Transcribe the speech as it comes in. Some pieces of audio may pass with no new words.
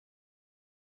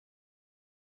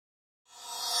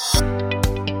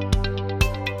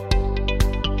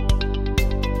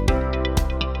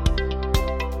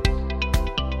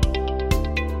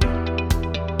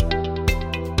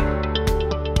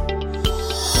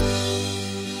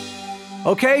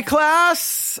Okay,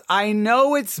 class, I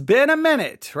know it's been a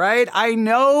minute, right? I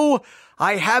know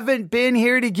I haven't been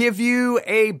here to give you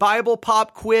a Bible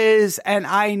pop quiz, and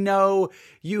I know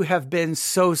you have been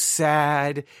so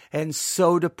sad and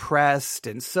so depressed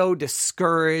and so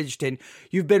discouraged, and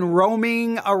you've been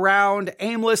roaming around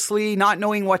aimlessly, not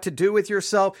knowing what to do with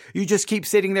yourself. You just keep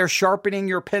sitting there sharpening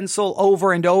your pencil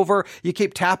over and over. You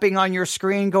keep tapping on your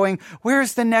screen going,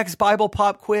 where's the next Bible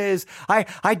pop quiz?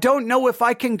 I don't know if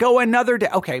I can go another day.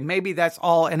 Okay, maybe that's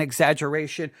all an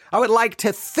exaggeration. I would like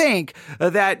to think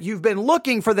that you've been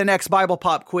looking for the next Bible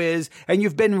pop quiz and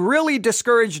you've been really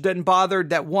discouraged and bothered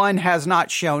that one has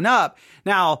not shown up.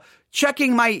 Now,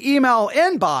 checking my email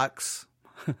inbox,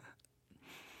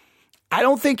 I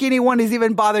don't think anyone has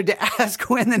even bothered to ask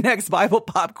when the next Bible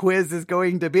pop quiz is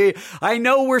going to be. I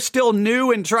know we're still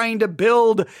new and trying to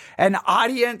build an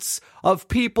audience of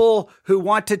people who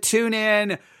want to tune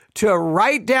in to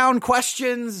write down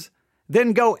questions,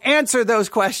 then go answer those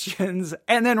questions,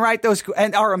 and then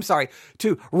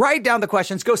to write down the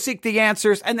questions, go seek the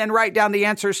answers, and then write down the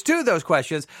answers to those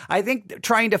questions. I think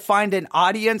trying to find an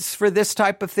audience for this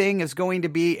type of thing is going to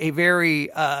be a very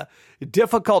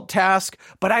difficult task,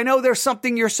 but I know there's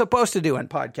something you're supposed to do in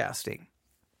podcasting.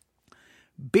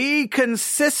 Be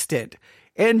consistent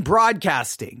in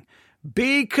broadcasting.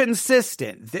 Be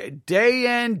consistent.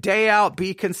 Day in, day out,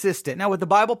 be consistent. Now, with the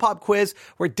Bible Pop Quiz,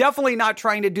 we're definitely not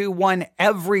trying to do one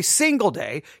every single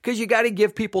day because you got to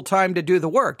give people time to do the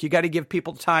work. You got to give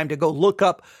people time to go look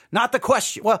up, not the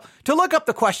question, well, to look up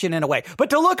the question in a way, but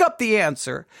to look up the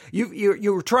answer.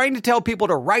 You're trying to tell people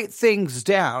to write things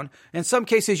down. In some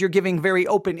cases, you're giving very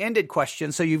open-ended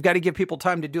questions, so you've got to give people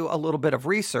time to do a little bit of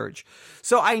research.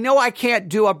 So I know I can't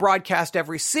do a broadcast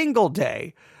every single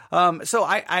day. So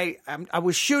I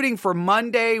was shooting for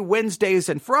Monday, Wednesdays,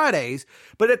 and Fridays,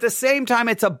 but at the same time,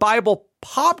 it's a Bible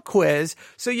pop quiz,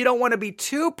 so you don't want to be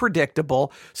too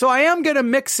predictable. So I am going to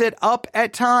mix it up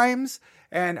at times,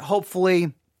 and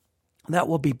hopefully that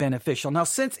will be beneficial. Now,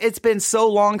 since it's been so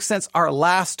long since our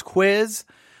last quiz,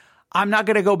 I'm not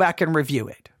going to go back and review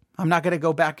it.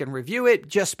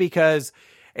 Just because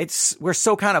we're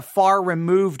so kind of far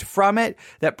removed from it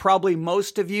that probably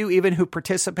most of you, even who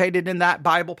participated in that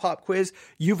Bible pop quiz,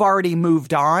 you've already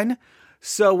moved on.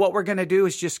 So what we're going to do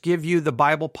is just give you the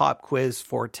Bible pop quiz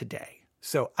for today.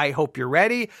 So I hope you're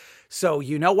ready. So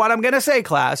you know what I'm going to say,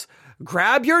 class.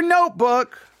 Grab your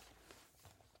notebook,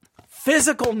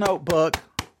 physical notebook,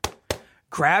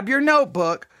 grab your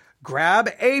notebook, grab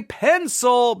a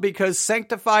pencil because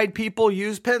sanctified people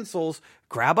use pencils.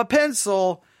 Grab a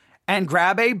pencil. And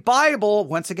grab a Bible.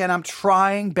 Once again, I'm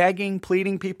begging,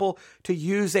 pleading people to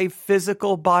use a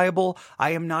physical Bible. I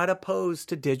am not opposed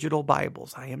to digital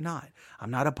Bibles. I'm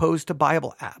not opposed to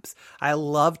Bible apps. I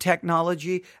love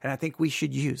technology and I think we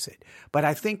should use it. But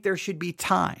I think there should be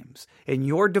times in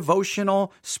your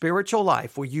devotional spiritual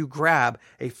life where you grab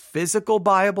a physical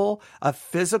Bible, a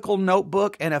physical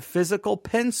notebook, and a physical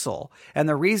pencil. And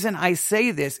the reason I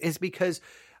say this is because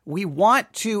we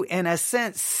want to, in a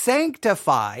sense,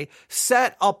 sanctify,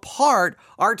 set apart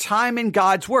our time in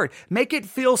God's Word. Make it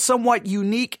feel somewhat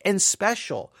unique and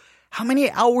special. How many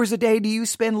hours a day do you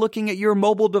spend looking at your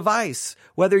mobile device,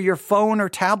 whether your phone or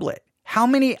tablet? How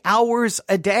many hours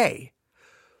a day?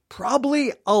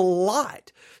 Probably a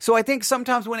lot. So I think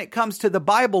sometimes when it comes to the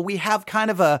Bible, we have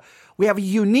a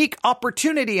unique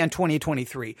opportunity in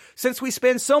 2023. Since we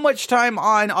spend so much time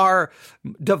on our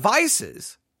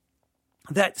devices,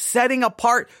 that setting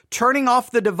apart, turning off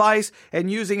the device and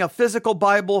using a physical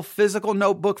Bible, physical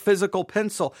notebook, physical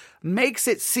pencil makes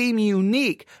it seem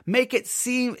unique,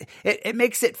 it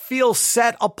makes it feel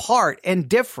set apart and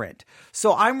different.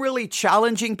 So I'm really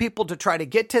challenging people to try to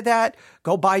get to that.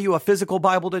 Go buy you a physical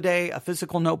Bible today, a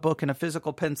physical notebook, and a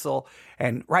physical pencil.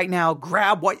 And right now,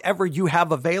 grab whatever you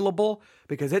have available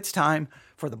because it's time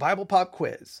for the Bible Pop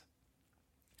Quiz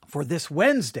for this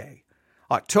Wednesday,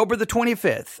 October the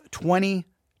 25th,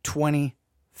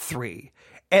 2023.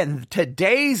 And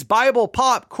today's Bible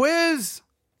Pop Quiz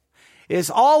is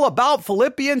all about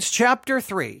Philippians chapter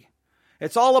 3.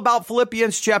 It's all about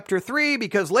Philippians chapter 3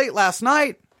 because late last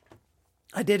night,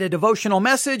 I did a devotional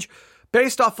message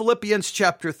based off Philippians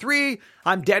chapter 3.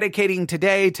 I'm dedicating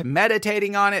today to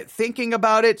meditating on it, thinking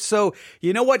about it. So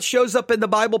you know what shows up in the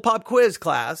Bible Pop Quiz,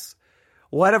 class?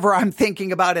 Whatever I'm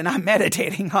thinking about and I'm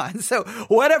meditating on. So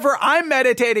whatever I'm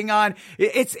meditating on,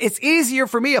 it's easier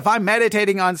for me if I'm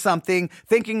meditating on something,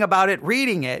 thinking about it,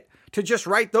 reading it, to just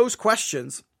write those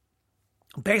questions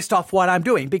based off what I'm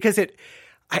doing, because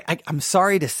I'm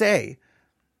sorry to say,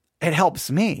 it helps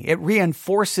me. It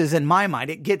reinforces in my mind.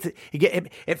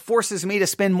 It forces me to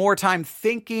spend more time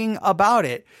thinking about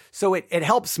it. So it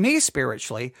helps me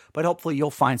spiritually, but hopefully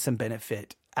you'll find some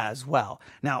benefit as well.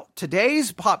 Now,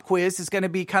 today's pop quiz is going to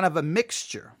be kind of a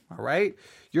mixture. All right.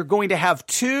 You're going to have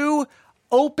 2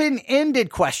 open-ended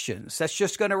questions. That's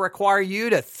just going to require you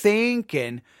to think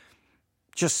and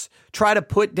just try to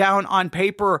put down on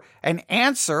paper an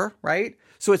answer, right?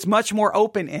 So it's much more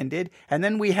open-ended. And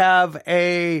then we have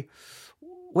actually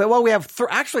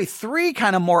 3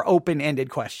 kind of more open-ended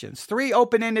questions. 3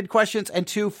 open-ended questions and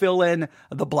 2 fill in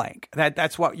the blank.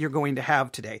 That's what you're going to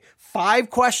have today. 5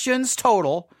 questions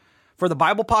total for the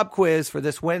Bible Pop Quiz for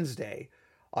this Wednesday,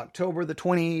 October the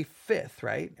 25th,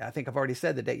 right? I think I've already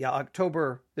said the date. Yeah,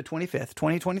 October the 25th,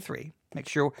 2023. Make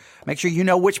sure you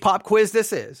know which pop quiz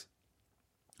this is.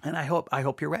 And I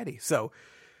hope you're ready. So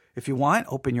if you want,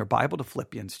 open your Bible to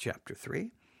Philippians chapter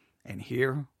 3, and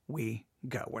here we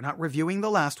go. We're not reviewing the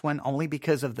last one only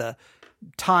because of the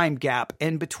time gap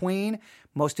in between.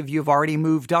 Most of you have already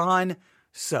moved on,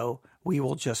 so we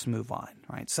will just move on,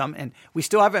 right? And we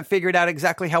still haven't figured out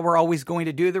exactly how we're always going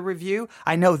to do the review.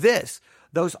 I know this.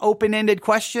 Those open-ended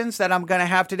questions that I'm going to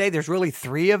have today, there's really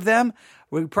 3 of them.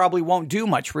 We probably won't do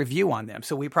much review on them.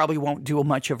 So we probably won't do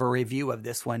much of a review of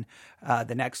this one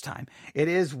the next time. It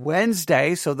is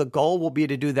Wednesday, so the goal will be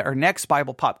to do our next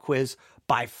Bible Pop Quiz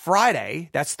by Friday.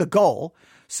 That's the goal.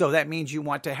 So that means you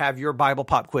want to have your Bible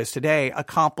Pop Quiz today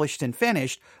accomplished and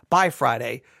finished by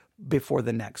Friday before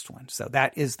the next one. So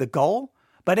that is the goal,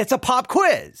 but it's a pop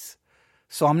quiz.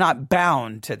 So I'm not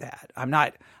bound to that. I'm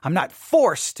not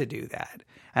forced to do that.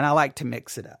 And I like to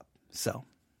mix it up. So,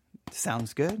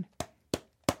 sounds good?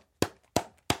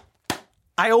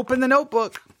 I open the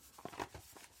notebook.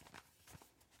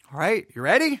 All right, you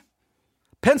ready?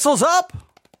 Pencils up.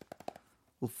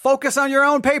 Focus on your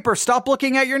own paper. Stop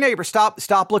looking at your neighbor.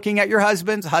 Stop looking at your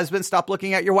husbands. Husbands, stop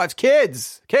looking at your wives.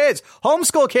 Kids,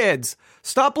 homeschool kids,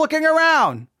 stop looking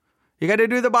around. You got to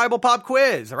do the Bible Pop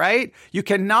Quiz, right? You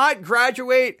cannot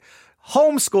graduate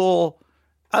homeschool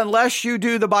unless you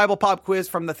do the Bible Pop Quiz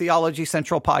from the Theology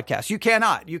Central podcast. You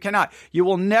cannot. You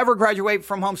will never graduate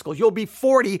from homeschool. You'll be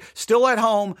 40, still at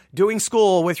home, doing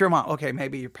school with your mom. Okay,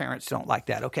 maybe your parents don't like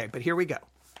that. Okay, but here we go.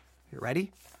 You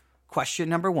ready? Question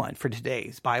number 1 for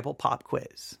today's Bible Pop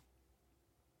Quiz.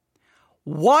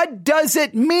 What does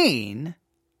it mean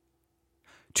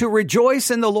to rejoice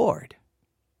in the Lord?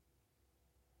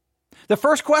 The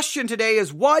first question today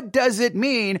is, what does it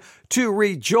mean to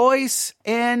rejoice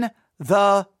in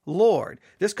the Lord?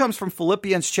 This comes from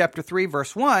Philippians chapter 3,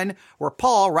 verse 1, where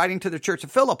Paul, writing to the church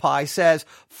of Philippi, says,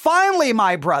 "Finally,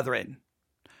 my brethren,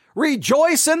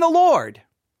 rejoice in the Lord."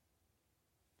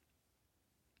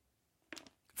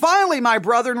 Finally, my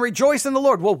brethren, rejoice in the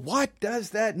Lord. Well, what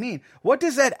does that mean? What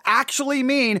does that actually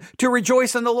mean to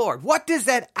rejoice in the Lord? What does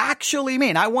that actually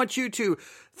mean? I want you to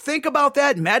think about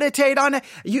that, meditate on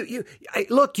it.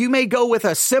 Look, you may go with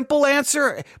a simple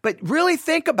answer, but really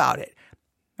think about it.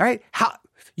 All right?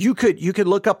 You could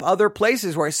look up other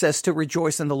places where it says to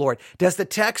rejoice in the Lord. Does the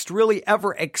text really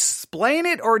ever explain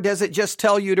it, or does it just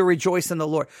tell you to rejoice in the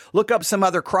Lord? Look up some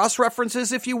other cross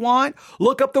references if you want.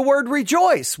 Look up the word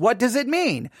rejoice. What does it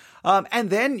mean? And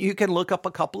then you can look up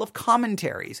a couple of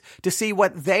commentaries to see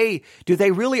do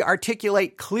they really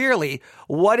articulate clearly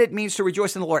what it means to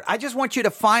rejoice in the Lord. I just want you to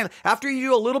find, after you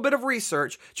do a little bit of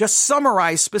research, just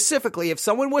summarize specifically. If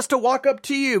someone was to walk up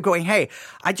to you going, "Hey,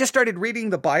 I just started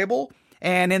reading the Bible,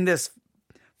 and in this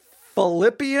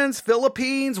Philippians,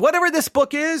 whatever this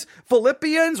book is,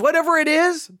 Philippians, whatever it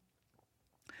is,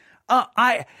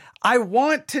 I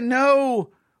want to know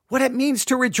what it means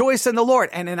to rejoice in the Lord."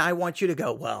 And then I want you to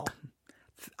go, "Well,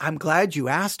 I'm glad you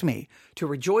asked me. To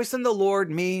rejoice in the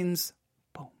Lord means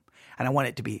boom." And I want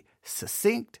it to be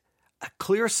succinct, a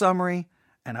clear summary,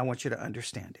 and I want you to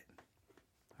understand it.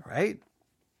 All right?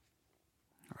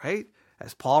 All right?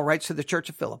 As Paul writes to the church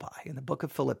of Philippi in the book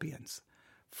of Philippians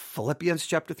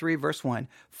chapter 3, verse 1,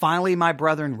 "Finally, my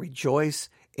brethren, rejoice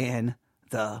in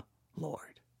the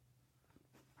Lord."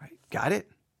 All right, got it?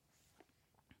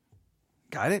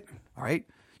 Got it? All right.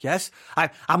 Yes,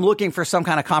 I'm looking for some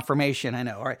kind of confirmation. I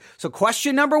know. All right. So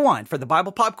question number 1 for the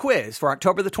Bible Pop Quiz for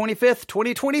October the 25th,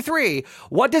 2023.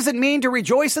 What does it mean to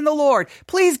rejoice in the Lord?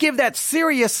 Please give that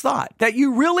serious thought that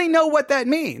you really know what that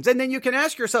means. And then you can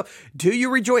ask yourself, do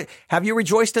you rejoice? Have you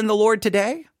rejoiced in the Lord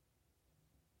today?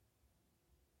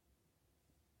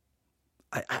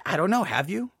 I don't know. Have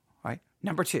you? All right.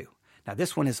 Number 2. Now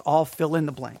this one is all fill in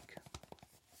the blank.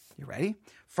 You ready?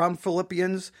 from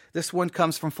Philippians. This one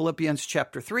comes from Philippians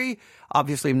chapter 3.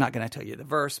 Obviously, I'm not going to tell you the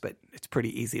verse, but it's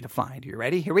pretty easy to find. You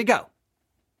ready? Here we go.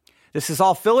 This is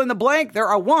all fill in the blank. There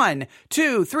are 1,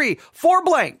 2, 3, 4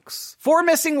 blanks, 4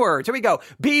 missing words. Here we go.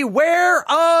 Beware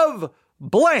of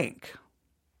blank.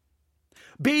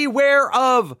 Beware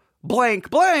of blank,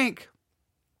 blank.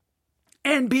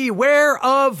 And beware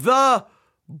of the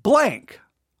blank.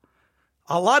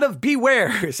 A lot of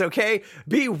bewares, okay?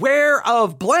 Beware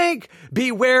of blank,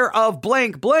 beware of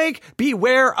blank, blank,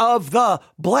 beware of the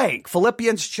blank.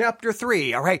 Philippians chapter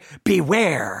 3, all right?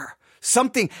 Beware.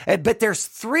 Something, but there's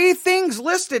 3 things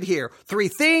listed here. 3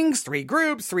 things, 3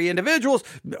 groups, 3 individuals.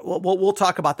 We'll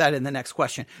talk about that in the next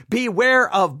question. Beware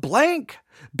of blank,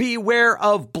 beware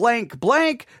of blank,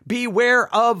 blank, beware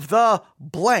of the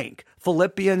blank.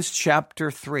 Philippians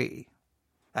chapter 3.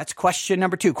 That's question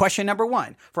number 2. Question number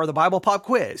 1 for the Bible Pop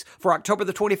Quiz for October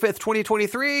the 25th,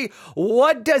 2023.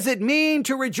 What does it mean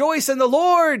to rejoice in the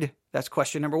Lord? That's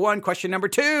question number 1. Question number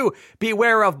 2,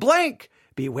 beware of blank,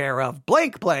 beware of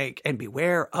blank, blank, and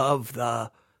beware of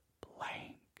the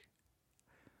blank.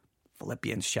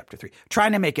 Philippians chapter 3.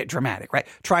 Trying to make it dramatic, right?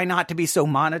 Try not to be so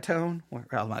monotone.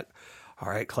 I'm like, all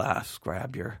right, class,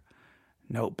 grab your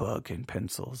notebook and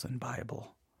pencils and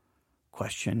Bible.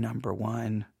 Question number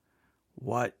 1.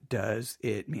 What does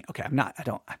it mean? Okay,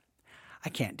 I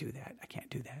can't do that. I can't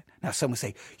do that. Now someone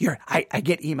say, I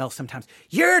get emails sometimes.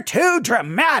 You're too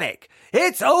dramatic.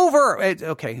 It's over.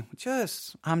 Okay,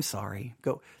 I'm sorry.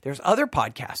 Go. There's other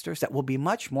podcasters that will be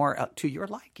much more to your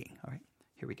liking. All right,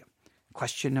 here we go.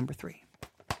 Question number 3.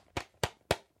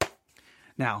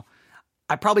 Now,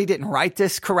 I probably didn't write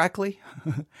this correctly.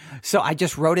 So I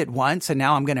just wrote it once and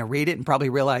now I'm going to read it and probably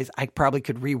realize I probably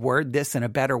could reword this in a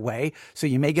better way. So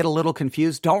you may get a little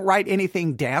confused. Don't write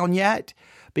anything down yet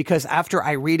because after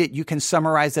I read it, you can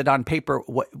summarize it on paper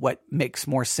what makes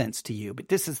more sense to you. But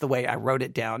this is the way I wrote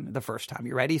it down the first time.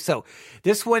 You ready? So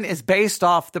this one is based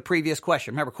off the previous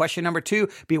question. Remember question number 2,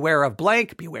 beware of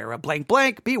blank, beware of blank,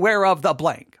 blank, beware of the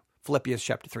blank. Philippians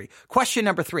chapter 3. Question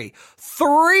number 3,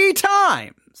 3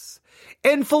 times.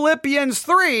 In Philippians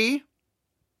 3,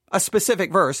 a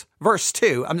specific verse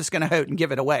 2, I'm just going to go ahead and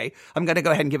give it away. I'm going to go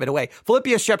ahead and give it away.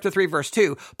 Philippians chapter 3, verse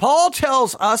 2, Paul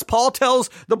tells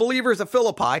the believers of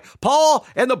Philippi, Paul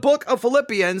in the book of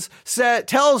Philippians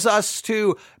tells us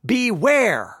to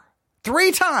beware.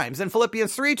 3 times in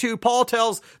Philippians 3:2, Paul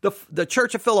tells the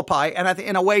church of Philippi, and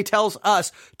in a way tells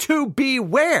us to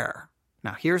beware.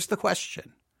 Now, here's the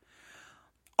question.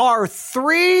 Are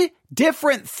 3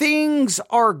 different things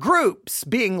or groups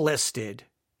being listed?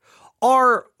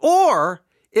 Or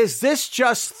is this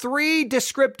just 3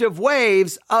 descriptive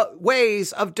ways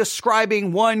of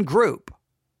describing one group?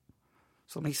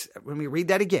 So let me read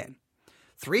that again.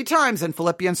 3 times in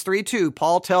Philippians 3:2,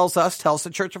 Paul tells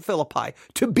the church of Philippi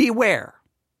to beware.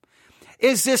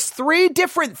 Is this 3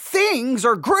 different things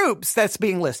or groups that's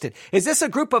being listed? Is this a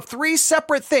group of 3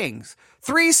 separate things?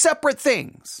 3 separate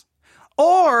things?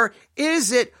 Or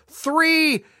is it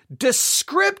 3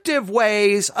 descriptive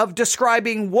ways of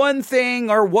describing one thing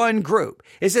or one group?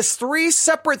 Is this 3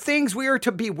 separate things we are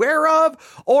to beware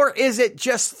of? Or is it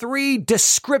just 3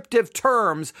 descriptive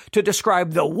terms to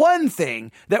describe the one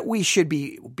thing that we should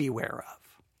beware of?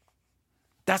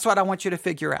 That's what I want you to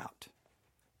figure out.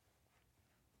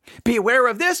 Beware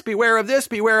of this, beware of this,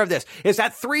 beware of this. Is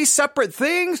that 3 separate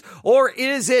things or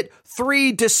is it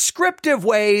 3 descriptive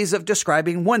ways of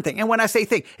describing one thing? And when I say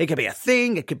thing, it could be a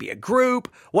thing, it could be a group,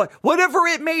 whatever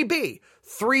it may be.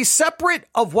 3 separate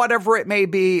of whatever it may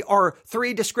be or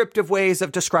 3 descriptive ways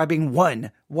of describing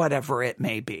one, whatever it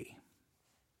may be.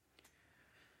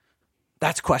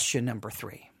 That's question number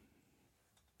 3.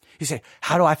 You say,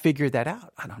 how do I figure that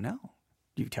out? I don't know.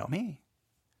 You tell me.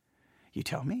 You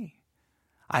tell me.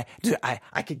 I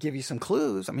could give you some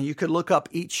clues. I mean, you could look up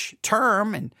each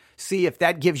term and see if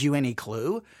that gives you any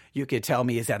clue. You could tell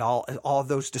me, is that all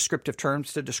those descriptive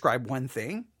terms to describe one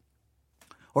thing?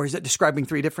 Or is it describing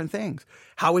 3 different things?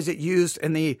 How is it used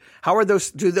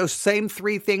do those same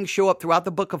 3 things show up throughout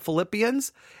the book of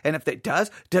Philippians? And if it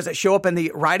does it show up in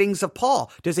the writings of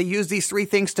Paul? Does he use these 3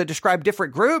 things to describe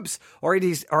different groups? Or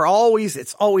it's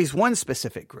always one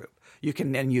specific group? You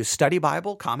can then use study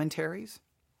Bible, commentaries.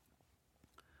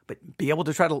 But be able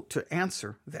to try to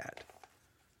answer that.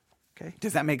 Okay?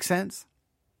 Does that make sense?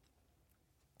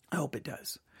 I hope it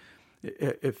does.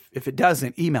 If it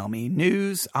doesn't, email me,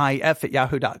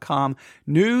 newsif@yahoo.com,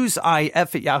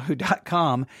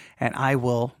 newsif@yahoo.com, and I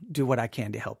will do what I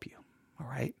can to help you. All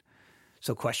right?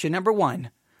 So question number 1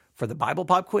 for the Bible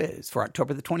Pop Quiz for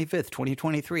October the 25th,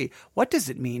 2023. What does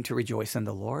it mean to rejoice in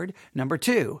the Lord? Number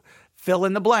 2, fill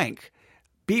in the blank.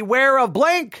 Beware of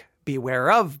blank.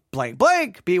 beware of blank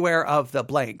blank, beware of the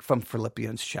blank from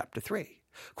Philippians chapter 3.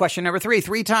 Question number 3,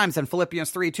 3 times in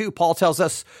Philippians 3:2, Paul tells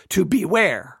us to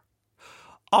beware.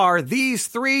 Are these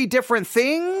 3 different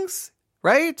things,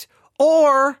 right?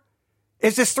 Or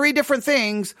is this 3 different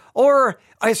things, or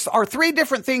are 3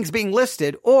 different things being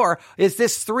listed, or is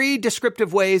this 3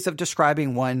 descriptive ways of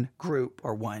describing one group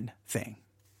or one thing?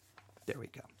 There we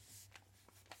go.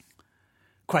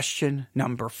 Question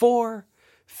number 4,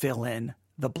 fill in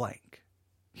the blank.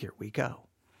 Here we go.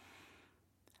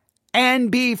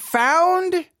 And be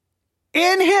found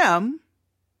in him,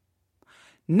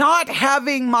 not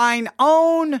having mine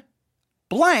own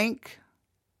blank,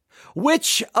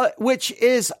 which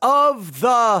is of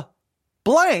the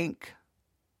blank,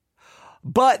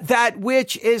 but that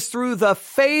which is through the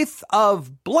faith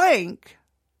of blank,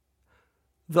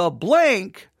 the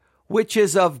blank which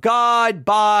is of God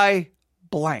by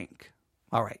blank.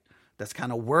 All right, that's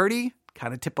kind of wordy,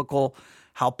 kind of typical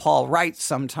how Paul writes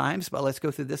sometimes, but let's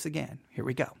go through this again. Here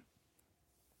we go.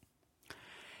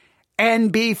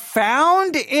 And be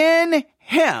found in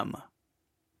him,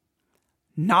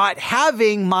 not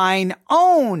having mine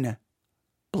own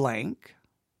blank,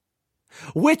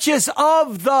 which is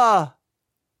of the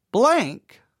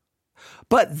blank,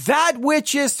 but that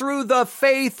which is through the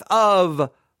faith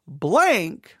of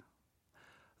blank,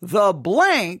 the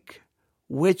blank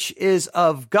which is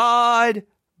of God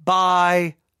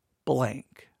by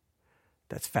blank.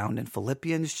 That's found in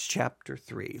Philippians chapter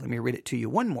 3. Let me read it to you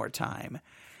one more time.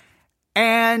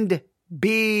 And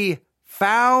be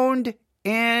found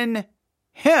in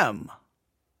him,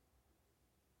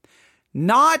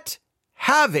 not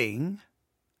having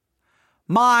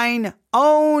mine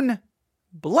own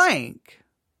blank,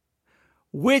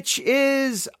 which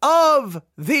is of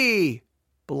the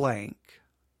blank,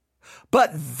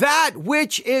 but that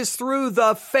which is through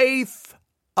the faith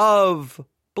of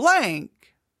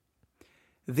blank,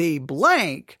 the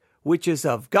blank which is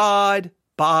of God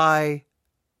by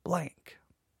blank.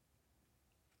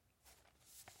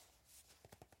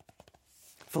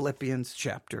 Philippians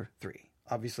chapter 3.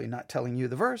 Obviously not telling you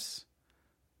the verse,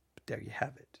 but there you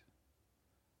have it.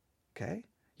 Okay?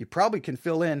 You probably can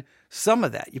fill in some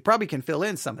of that.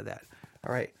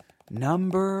 All right.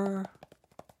 Number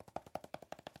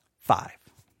 5.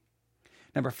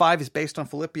 Number 5 is based on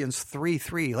Philippians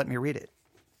 3:3. Let me read it.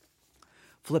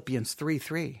 Philippians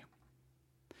 3:3.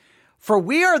 For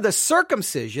we are the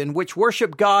circumcision which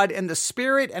worship God in the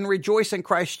Spirit and rejoice in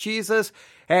Christ Jesus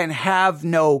and have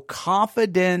no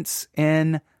confidence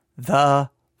in the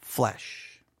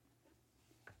flesh.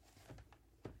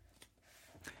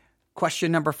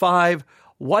 Question number 5.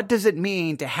 What does it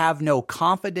mean to have no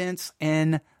confidence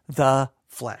in the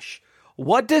flesh?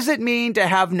 What does it mean to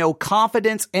have no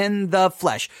confidence in the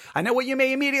flesh? I know what you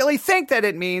may immediately think that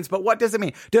it means, but what does it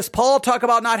mean? Does Paul talk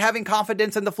about not having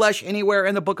confidence in the flesh anywhere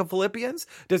in the book of Philippians?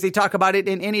 Does he talk about it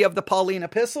in any of the Pauline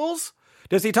epistles?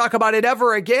 Does he talk about it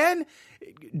ever again?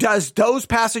 Does those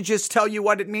passages tell you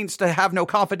what it means to have no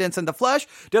confidence in the flesh?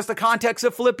 Does the context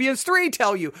of Philippians 3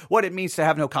 tell you what it means to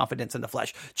have no confidence in the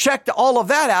flesh? Check all of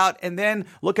that out and then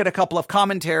look at a couple of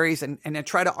commentaries and then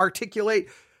try to articulate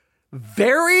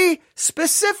very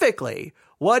specifically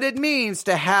what it means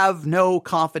to have no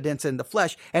confidence in the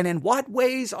flesh, and in what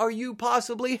ways are you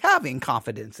possibly having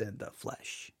confidence in the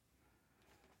flesh?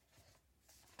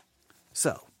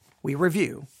 So, we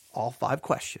review all 5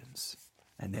 questions,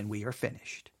 and then we are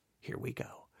finished. Here we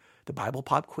go. The Bible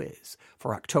Pop Quiz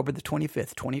for October the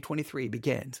 25th, 2023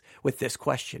 begins with this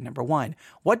question. Number 1,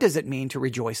 what does it mean to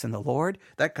rejoice in the Lord?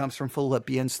 That comes from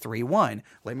Philippians 3:1.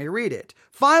 Let me read it.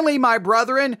 Finally, my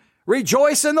brethren,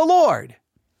 rejoice in the Lord.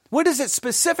 What does it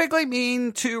specifically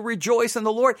mean to rejoice in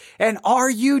the Lord? And are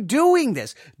you doing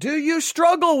this? Do you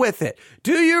struggle with it?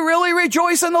 Do you really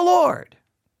rejoice in the Lord?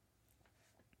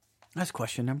 That's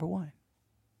question number 1.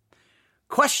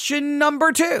 Question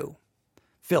number 2,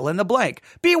 fill in the blank.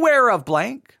 Beware of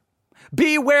blank.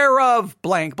 Beware of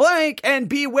blank blank, and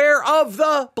beware of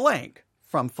the blank.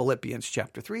 From Philippians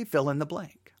chapter 3, fill in the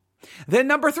blank. Then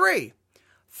number 3,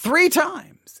 3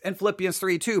 times in Philippians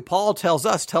 3:2, Paul tells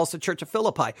the church of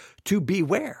Philippi to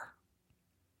beware.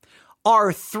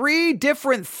 Are 3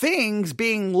 different things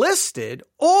being listed,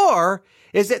 or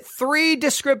is it 3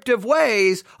 descriptive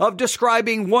ways of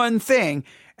describing one thing?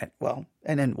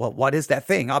 And then what is that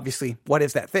thing? Obviously, what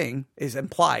is that thing is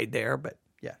implied there, but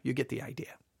yeah, you get the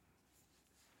idea.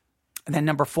 And then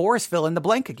number 4 is fill in the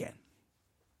blank again.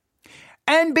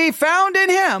 And be found in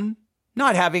him,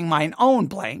 not having mine own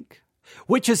blank,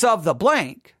 which is of the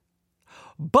blank,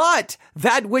 but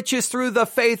that which is through the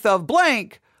faith of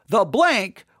blank, the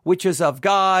blank which is of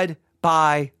God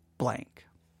by blank.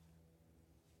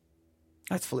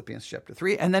 That's Philippians chapter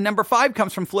 3. And then number 5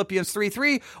 comes from Philippians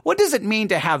 3:3. What does it mean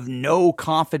to have no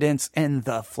confidence in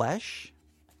the flesh?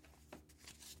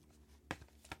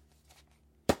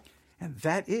 And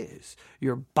that is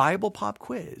your Bible Pop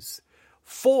quiz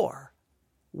for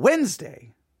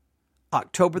Wednesday,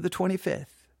 October the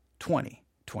 25th,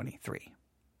 2023.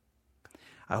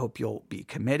 I hope you'll be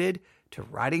committed to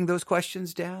writing those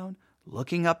questions down,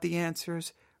 looking up the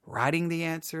answers, writing the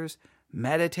answers,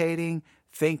 meditating,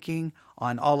 thinking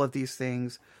on all of these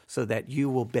things so that you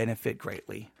will benefit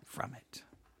greatly from it.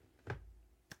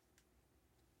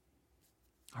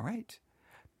 All right.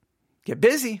 Get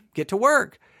busy. Get to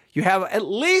work. You have at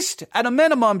least at a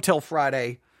minimum till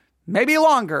Friday, maybe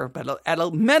longer, but at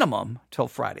a minimum till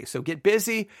Friday. So get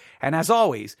busy. And as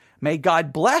always, may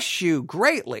God bless you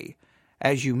greatly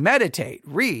as you meditate,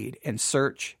 read, and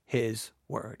search his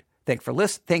word. Thanks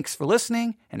for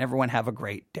listening, and everyone have a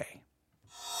great day.